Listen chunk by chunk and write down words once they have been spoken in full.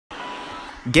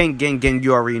Gang, gang, gang,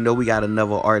 you already know we got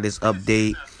another artist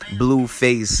update.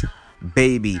 Blueface,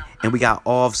 baby. And we got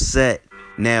Offset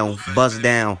now. Bust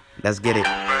Down. Let's get it.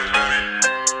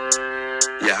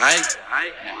 Yeah,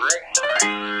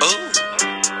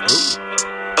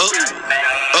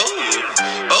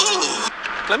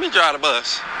 Let me drive the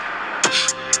bus.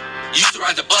 Used to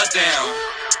ride the bus down.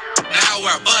 Now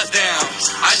we're buzz down.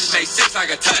 I just made 6 like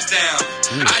a touchdown.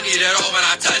 I need it all when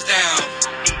I touch down.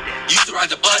 Used to ride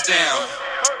the bus down.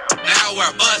 Now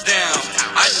we're buzz down.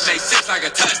 I just made 6 like a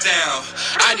touchdown.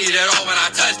 I need it all when I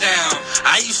touch down.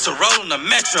 I used to roll in the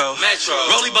metro.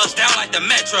 Rollie bust down like the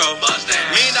metro. $1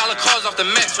 million cars off the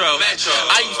metro.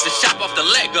 I used to shop off the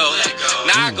Lego.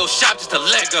 Now I go shop just to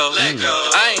Lego.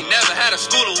 I ain't never had a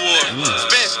school award.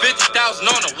 Spent 50,000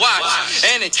 on a watch,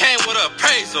 and it came with an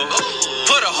appraisal.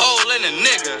 Put a hole in a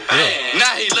nigga.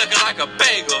 Now he looking like a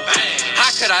bagel.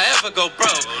 How could I ever go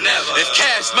broke? Never. If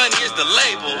cash money is the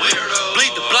label,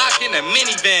 bleed the block in a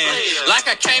minivan, like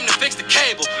I came to fix the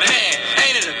cable. Man,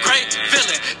 ain't it a great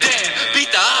feeling? Damn, beat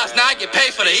the odds, now I get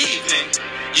paid for the evening.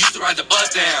 Used to ride the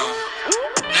bus down.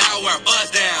 Now we're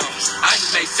buzz down. I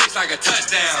just made 6 like a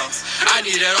touchdown. I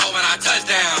need it all when I touch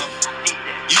down.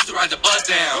 Used to ride the bus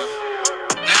down.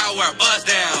 Now we're buzz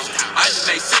down. I just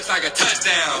made 6 like a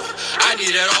touchdown. I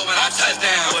need it all when I touch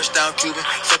down. Bust down Cuban,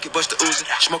 fuck it, bust the Uzi.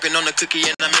 Smoking on the cookie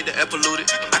and I made the air polluted.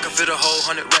 I can fit a whole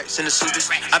 100 racks in the Subies.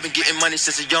 I've been getting money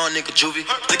since a young nigga juvie.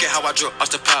 Look at how I drop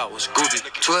Austin Powers, groovy.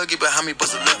 12 get behind me,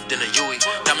 bust a left in a Yui.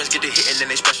 Diamonds get the hit and then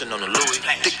they splashing on the Louis.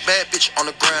 Thick bad bitch on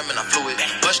the gram and I flew it.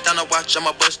 Bust down the watch,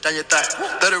 I'ma bust down your thigh.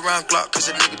 30 round Glock, cause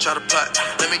a nigga try to plot.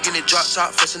 Let me get it drop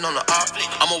top, flexing on the op.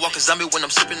 I'ma walk a zombie when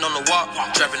I'm sipping on the walk.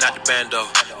 Trapping out the bando.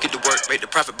 Get to work, make the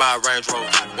profit by a Range Rover.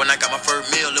 When I got my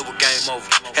first meal, it was game over.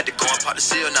 Had to go and pop the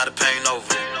seal, now the pain over.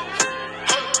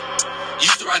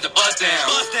 Used to ride the bus down.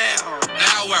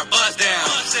 Now we're buzz down.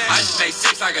 I just made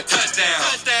 6 like a touchdown.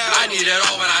 I need it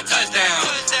all when I touch down.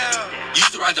 Used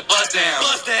to ride the bus down.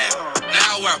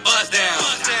 Now we're buzz down.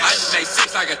 I just made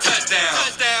 6 like a touchdown.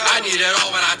 I need it all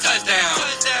when I touch down.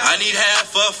 I need half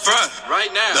up front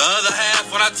right now. The other half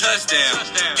when I touch down.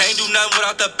 Can't do nothing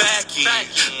without the back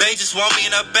end. They just want me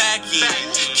in the back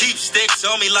end. Keep sticks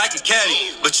on me like a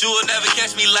caddy, but you will never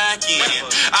catch me lacking.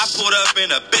 I pulled up in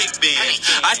a big Benz.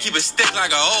 I keep a stick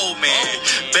like an old man.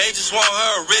 They just want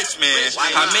her a rich man.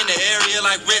 I'm in the area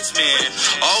like Richmond.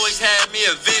 Always had me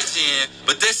a vision,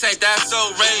 but this ain't that so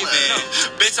Raven.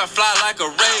 Bitch, I fly like a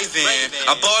raven.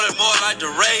 I bought it more like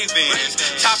the Ravens.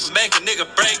 Chopper make a nigga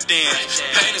break dance.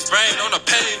 Paint his brain on the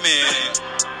pavement.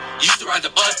 Used to ride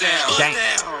the bus down.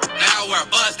 Now we're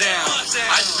buzz down.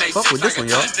 I just made 6 like a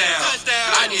touchdown.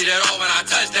 I need it all when I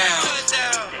touch down.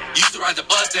 Used to ride the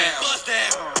bus down.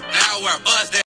 Now we're buzz down.